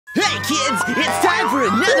Alright kids, it's time for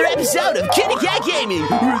another episode of KittyKatGaming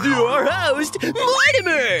with your host,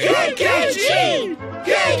 Mortimer! KKG!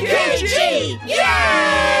 KKG!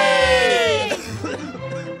 Yay!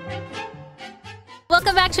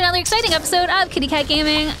 Welcome back to another exciting episode of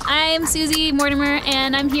KittyKatGaming. I'm Susie Mortimer,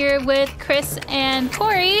 and I'm here with Chris and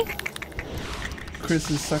Corey. Chris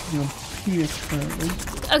is sucking a penis currently.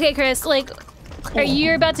 Okay, Chris, are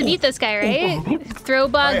you about to beat this guy, right?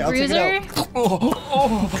 Throwback right, bruiser?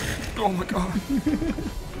 Oh my god.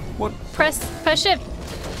 What? Press shift.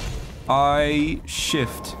 I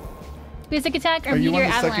shift. Basic attack or Are you meteor on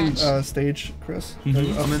the avalanche? second stage, Chris? I'm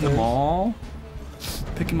in the mall,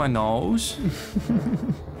 picking my nose.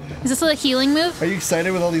 Is this a healing move? Are you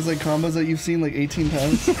excited with all these combos that you've seen 18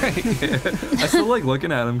 times? I still like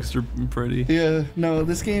looking at them because they're pretty. Yeah, no,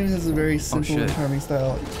 this game has a very simple and charming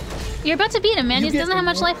style. You're about to beat him, man. He doesn't have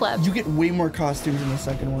much life left. You get way more costumes in the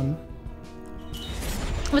second one.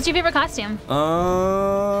 What's your favorite costume?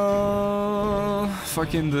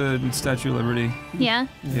 Fucking the Statue of Liberty. Yeah?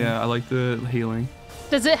 Yeah, I like the healing.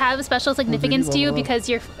 Does it have a special significance to you because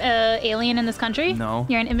you're alien in this country? No.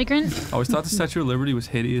 You're an immigrant? I always thought the Statue of Liberty was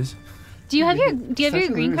hideous. Do you have your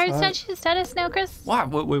green card status now, Chris? What?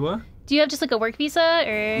 Wait, what? Do you have just a work visa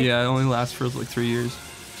or? Yeah, it only lasts for 3 years.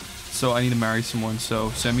 So I need to marry someone,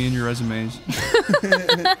 so send me in your resumes.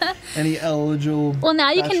 Any eligible. Well,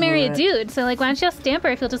 now you can marry a dude, so why don't you ask Stamper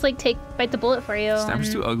if he'll just bite the bullet for you?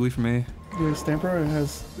 Stamper's too ugly for me. Stamper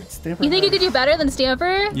has Stamper. You think you could do better than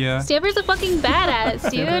Stamper? Yeah. Stamper's a fucking badass,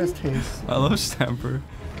 dude. Stamper has taste. I love Stamper.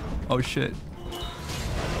 Oh shit.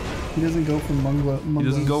 He doesn't go for mungos. He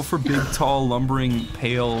doesn't go for big, tall, lumbering,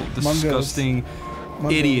 pale, disgusting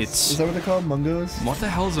Mungos. idiots. Is that what they're called? Mungos? What the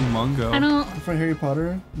hell is a mungo? I don't. From Harry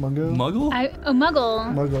Potter? Mungo? Muggle? A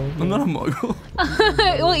muggle. Muggle. I'm not a muggle.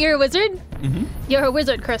 Well, you're a wizard? Mm-hmm. You're a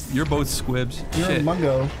wizard, Chris. You're both squibs. You're Shit. a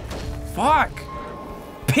mungo. Fuck!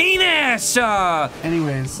 Penis!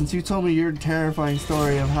 Anyways, since you told me your terrifying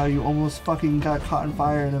story of how you almost fucking got caught in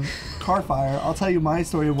fire in a car fire, I'll tell you my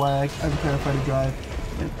story of why I'm terrified to drive.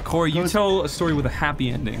 Corey, you tell a story with a happy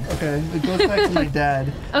ending. Okay, it goes back to my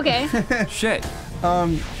dad. Okay. Shit.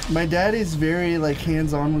 My dad is very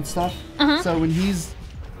hands-on with stuff. So when he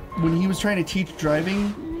was trying to teach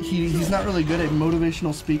driving, he's not really good at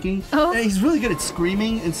motivational speaking. Oh. And he's really good at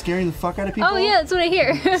screaming and scaring the fuck out of people. Oh yeah, that's what I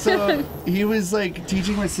hear. So he was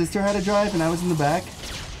teaching my sister how to drive, and I was in the back.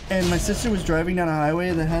 And my sister was driving down a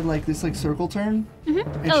highway that had this circle turn.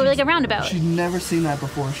 Oh, like a roundabout. She'd never seen that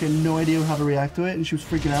before. She had no idea how to react to it, and she was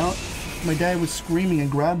freaking out. My dad was screaming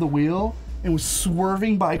and grabbed the wheel and was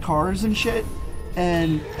swerving by cars and shit.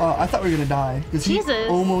 And I thought we were gonna die because he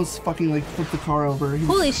almost fucking flipped the car over.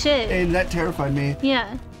 Holy shit! And that terrified me.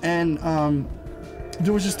 Yeah. And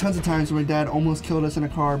there was just tons of times where my dad almost killed us in a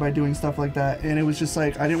car by doing stuff like that, and it was just I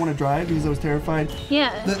didn't want to drive because I was terrified.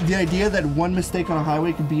 Yeah. The idea that one mistake on a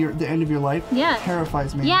highway could be the end of your life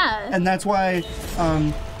terrifies me. Yeah. And that's why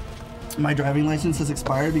my driving license has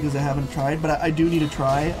expired because I haven't tried, but I do need to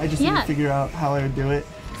try. I just need to figure out how I would do it.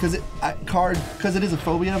 Because it is a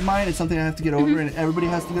phobia of mine. It's something I have to get over, and everybody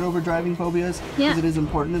has to get over driving phobias because it is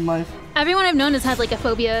important in life. Everyone I've known has had a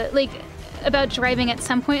phobia, about driving at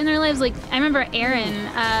some point in their lives. I remember Aaron,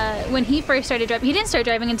 when he first started driving, he didn't start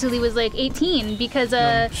driving until he was 18 because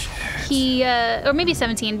he, or maybe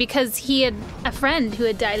 17, because he had a friend who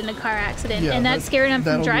had died in a car accident, and that scared him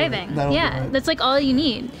from driving. Yeah, that's all you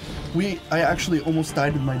need. I actually almost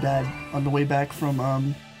died with my dad on the way back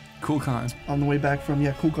from KoolCon. On the way back from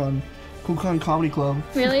KoolCon Comedy Club.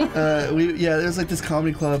 Really? There's this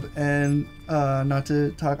comedy club, and not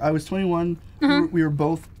to talk. I was 21. We were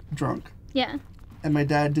both drunk. Yeah. And my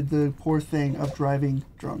dad did the poor thing of driving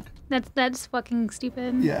drunk. That's fucking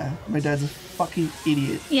stupid. Yeah, my dad's a fucking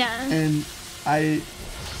idiot. Yeah. And I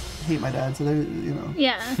hate my dad, so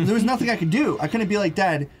Yeah. there was nothing I could do. I couldn't be like,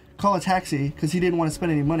 Dad, call a taxi, because he didn't want to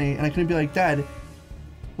spend any money, and I couldn't be like, Dad,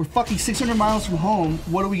 we're fucking 600 miles from home.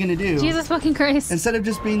 What are we gonna do? Jesus fucking Christ. Instead of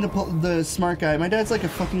just being the smart guy, my dad's a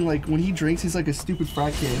fucking when he drinks, he's a stupid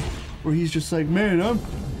frat kid, where he's just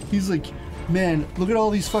man, look at all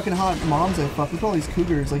these fucking hot moms I fuck. Look at all these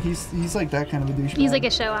cougars. He's that kind of a douchebag. He's a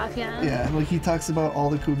show off, yeah. Yeah, he talks about all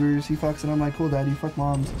the cougars he fucks, and I'm like, cool, Dad, you fuck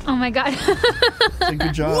moms. Oh my god.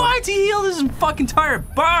 Good job. Why'd he heal this fucking tire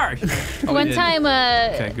bar? One time,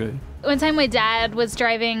 okay, good. One time my dad was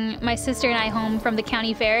driving my sister and I home from the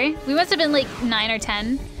county fair. We must have been 9 or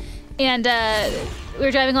 10. And we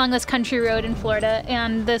were driving along this country road in Florida,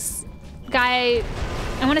 and this guy,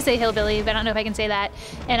 I want to say hillbilly, but I don't know if I can say that,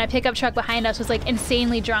 and a pickup truck behind us was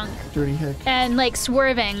insanely drunk. Dirty hick. And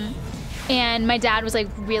swerving. And my dad was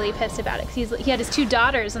really pissed about it because he had his 2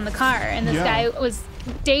 daughters in the car, and this guy was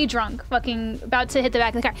day drunk, fucking about to hit the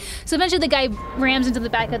back of the car. So eventually the guy rams into the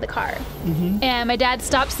back of the car. And my dad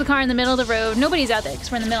stops the car in the middle of the road. Nobody's out there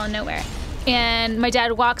because we're in the middle of nowhere. And my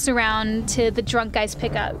dad walks around to the drunk guy's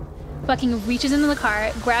pickup, fucking reaches into the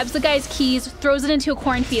car, grabs the guy's keys, throws it into a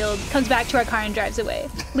cornfield, comes back to our car and drives away,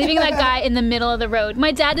 leaving that guy in the middle of the road.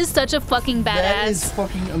 My dad is such a fucking badass. That is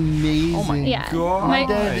fucking amazing. Oh my Yeah.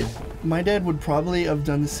 god. My dad would probably have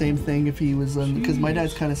done the same thing if he was because my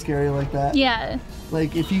dad's kind of scary like that. Yeah.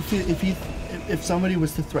 Like if somebody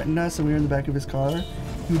was to threaten us and we were in the back of his car,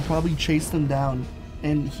 he would probably chase them down,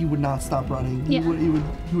 and he would not stop running. He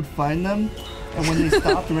would find them, and when they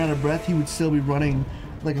stopped and ran out of breath, he would still be running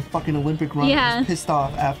like a fucking Olympic runner, just pissed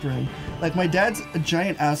off after him. Like my dad's a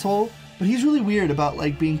giant asshole, but he's really weird about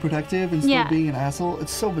like being protective and still being an asshole.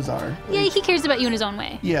 It's so bizarre. Yeah, he cares about you in his own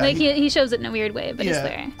way. Yeah, like he shows it in a weird way, but it's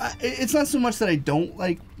there. It's not so much that I don't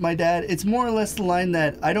like my dad. It's more or less the line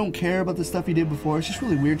that I don't care about the stuff he did before. It's just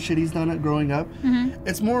really weird shit he's done growing up.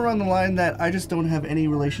 It's more around the line that I just don't have any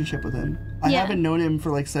relationship with him. I haven't known him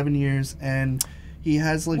for like 7 years, and he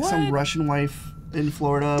has like some Russian wife in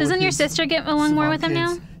Florida. Doesn't your sister get along more with him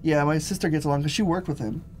now? Yeah, my sister gets along because she worked with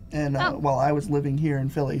him. And while I was living here in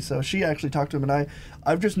Philly, so she actually talked to him, and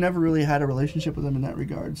I've just never really had a relationship with him in that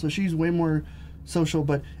regard. So she's way more social.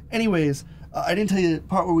 But anyways, I didn't tell you the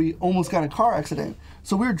part where we almost got in a car accident.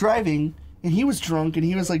 So we were driving, and he was drunk, and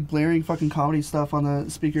he was like blaring fucking comedy stuff on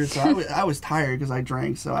the speaker. So I was tired because I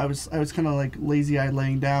drank, so I was kind of like lazy-eyed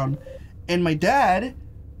laying down, and my dad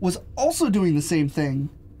was also doing the same thing.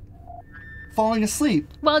 Falling asleep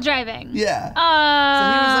while driving. Yeah. So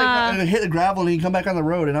he was like, gonna hit the gravel and he'd come back on the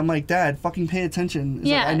road, and I'm like, Dad, fucking pay attention. It's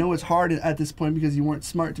like, I know it's hard at this point because you weren't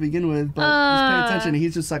smart to begin with, but just pay attention. And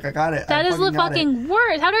he's just like, I got it. That is the fucking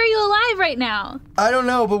worst. How are you alive right now? I don't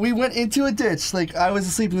know, but we went into a ditch. Like I was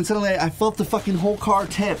asleep, and then suddenly I felt the fucking whole car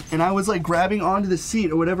tip, and I was like grabbing onto the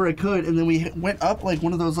seat or whatever I could, and then we went up like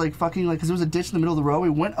one of those like fucking like because there was a ditch in the middle of the road. We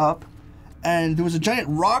went up, and there was a giant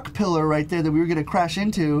rock pillar right there that we were gonna crash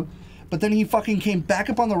into. But then he fucking came back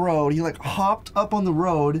up on the road. He like hopped up on the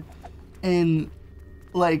road, and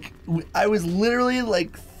like I was literally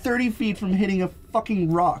like 30 feet from hitting a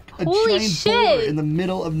fucking rock, a giant boulder in the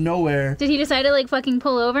middle of nowhere. Did he decide to like fucking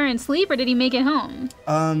pull over and sleep, or did he make it home?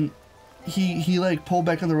 He like pulled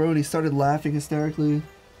back on the road and he started laughing hysterically.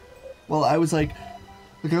 Well, I was like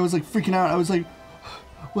freaking out. I was like,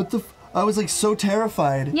 what the? I was like so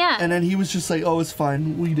terrified. Yeah. And then he was just like, "Oh, it's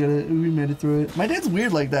fine. We did it. We made it through it." My dad's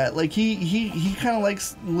weird like that. Like he kind of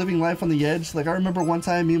likes living life on the edge. Like I remember one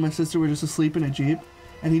time me and my sister were just asleep in a Jeep,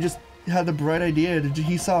 and he just had the bright idea.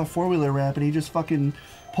 He saw a 4-wheeler ramp, and he just fucking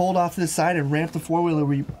pulled off to the side and ramped the 4-wheeler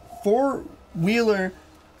ramp.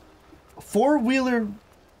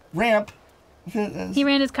 He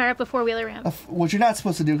ran his car up a 4-wheeler ramp. What you're not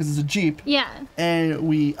supposed to do because it's a Jeep. Yeah.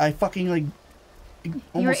 And I fucking like.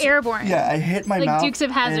 Almost, you were airborne. Yeah, I hit my mouth. Like Dukes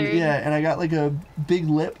of Hazzard. And I got like a big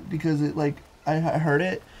lip because it like I heard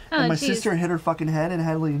it. Oh, and my sister hit her fucking head and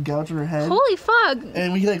had like a gouge in her head. Holy fuck!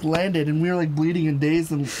 And we like landed and we were like bleeding and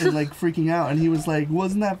dazed and like freaking out. And he was like,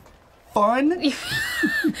 "Wasn't that fun?"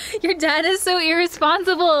 Your dad is so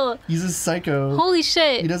irresponsible. He's a psycho. Holy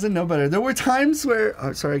shit. He doesn't know better. There were times where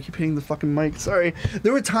sorry, I keep hitting the fucking mic. Sorry.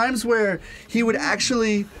 There were times where he would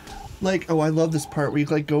actually. Like, I love this part where you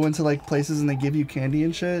like go into like places and they give you candy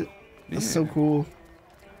and shit. That's so cool.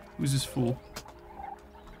 Who's this fool?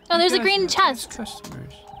 Oh, there's a green chest.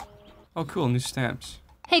 Customers. Oh, cool, new stamps.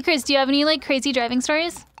 Hey, Chris, do you have any like crazy driving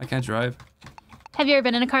stories? I can't drive. Have you ever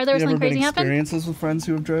been in a car that was something crazy happened? Experiences with friends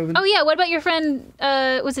who have driven? Oh yeah, what about your friend?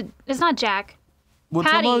 It's not Jack.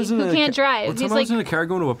 Patty, who can't drive. One time I was in a car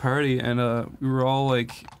going to a party, and we were all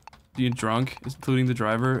like being drunk, including the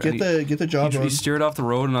driver. Get the jawbone. He steered off the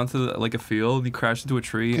road and onto like a field. He crashed into a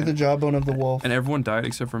tree. Get the jawbone of the wolf. And everyone died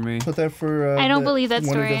except for me. Put that for. I don't believe that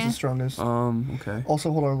story. story. One who does the strongest. Okay. Also,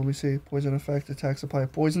 hold on. Let me see. Poison effect attacks apply.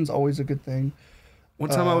 Poison's always a good thing. One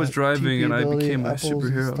time I was driving and I became a superhero.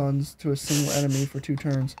 superhero. Stuns to a single enemy for 2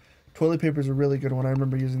 turns. Toilet paper is a really good one. I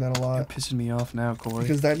remember using that a lot. You're pissing me off now, Corey.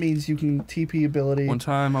 Because that means you can TP ability. One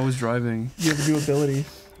time I was driving. You have to do ability.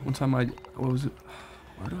 One time what was it?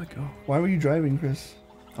 Where do I go? Why were you driving, Chris?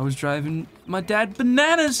 I was driving my dad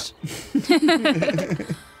bananas.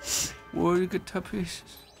 What are good top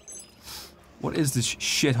pieces? What is this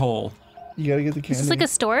shithole? You gotta get the candy. Is this like a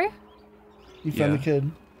store? You found the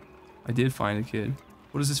kid. I did find a kid.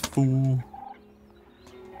 What is this fool?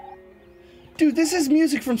 Dude, this is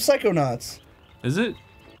music from Psychonauts. Is it?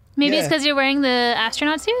 Maybe it's because you're wearing the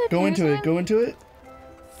astronaut suit? Go into it. Go into it.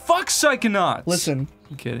 Fuck Psychonauts! Listen.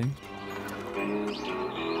 I'm kidding.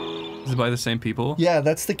 Is it by the same people? Yeah,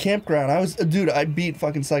 that's the campground. Dude, I beat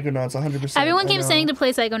fucking Psychonauts 100%. Everyone keeps saying to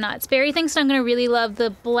play Psychonauts. Barry thinks I'm gonna really love the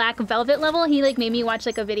Black Velvet level. He like made me watch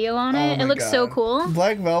like a video on it. It looks so cool.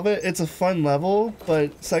 Black Velvet, it's a fun level,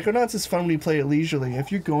 but Psychonauts is fun when you play it leisurely.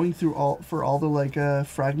 If you're going through all the like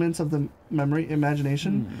fragments of the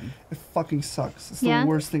imagination, it fucking sucks. It's the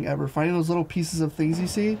worst thing ever. Finding those little pieces of things you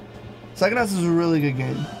see. Psychonauts is a really good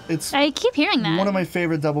game. I keep hearing that. One of my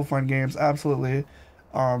favorite Double Fine games, absolutely.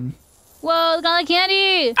 Whoa, it's got like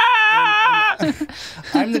candy!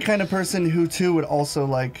 I'm the kind of person who too would also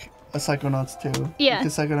like a Psychonauts 2. Yeah.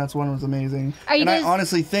 Because Psychonauts 1 was amazing. I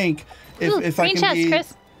honestly think if I can be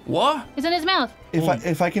Chris. What? It's in his mouth.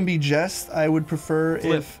 If I can be Jest, I would prefer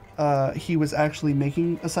if he was actually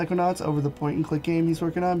making a Psychonauts over the point and click game he's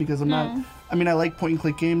working on, because I'm not. I mean, I like point and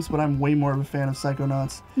click games, but I'm way more of a fan of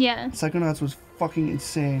Psychonauts. Yeah. Psychonauts was fucking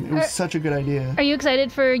insane. It was such a good idea. Are you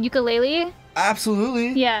excited for Yooka-Laylee? Absolutely.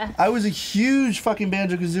 Yeah. I was a huge fucking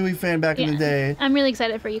Banjo-Kazooie fan back in the day. I'm really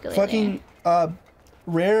excited for Yooka-Laylee. Fucking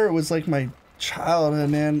Rare was like my childhood,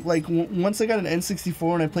 man. Like once I got an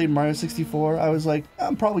N64 and I played Mario 64, I was like,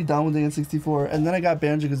 I'm probably done with the N64. And then I got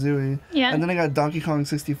Banjo-Kazooie. Yeah. And then I got Donkey Kong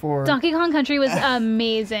 64. Donkey Kong Country was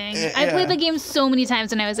amazing. I played the game so many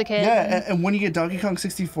times when I was a kid. Yeah, and when you get Donkey Kong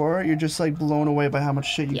 64, you're just like blown away by how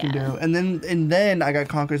much shit you can do. And then I got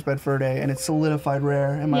Conker's Bad Fur Day, and it solidified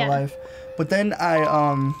Rare in my life. But then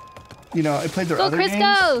I played their other games.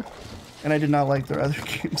 Go! And I did not like their other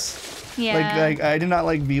games. Yeah. Like I did not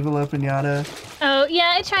like Viva La Pinata. Oh,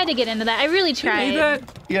 yeah, I tried to get into that. I really tried. You made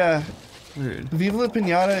that? Yeah. Weird. Viva La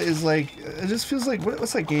Pinata is like, it just feels like,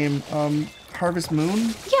 what's that game? Harvest Moon?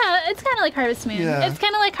 Yeah, it's kind of like Harvest Moon. Yeah. It's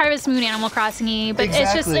kind of like Harvest Moon Animal Crossing-y, but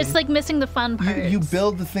it's like missing the fun parts. You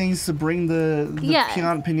build the things to bring the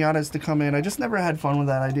pinatas to come in. I just never had fun with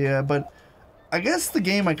that idea, but I guess the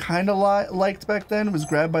game I kind of liked back then was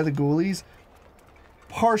Grabbed by the Ghoulies.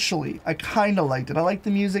 Partially. I kind of liked it. I liked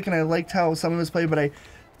the music and I liked how some of us played, but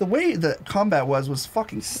the way the combat was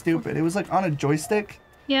fucking stupid. It was like on a joystick.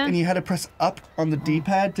 Yeah. And you had to press up on the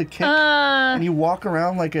D-pad to kick. And you walk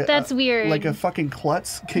around like that's weird. Like a fucking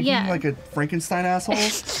klutz, kicking like a Frankenstein asshole.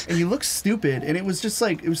 And you look stupid. And it was just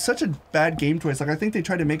like, it was such a bad game choice. Like I think they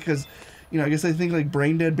tried to make it because, I guess they think like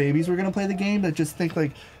brain dead babies were going to play the game that just think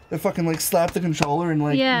like they fucking like slap the controller and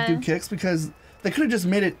like do kicks, because they could have just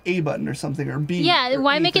made it A button or something, or B. Yeah,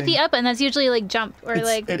 why make it the up button? That's usually like jump or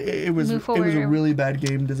it was move forward. It was a really bad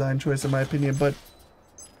game design choice in my opinion, but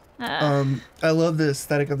I love the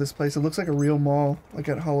aesthetic of this place. It looks like a real mall, like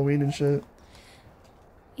at Halloween and shit.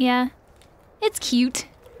 Yeah, it's cute.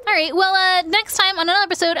 All right, well, next time on another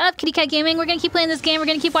episode of KittyKatGaming, we're going to keep playing this game. We're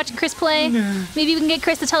going to keep watching Chris play. Maybe we can get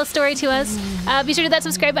Chris to tell a story to us. Be sure to hit that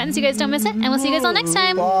subscribe button so you guys don't miss it. And we'll see you guys all next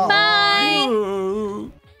time. Bye!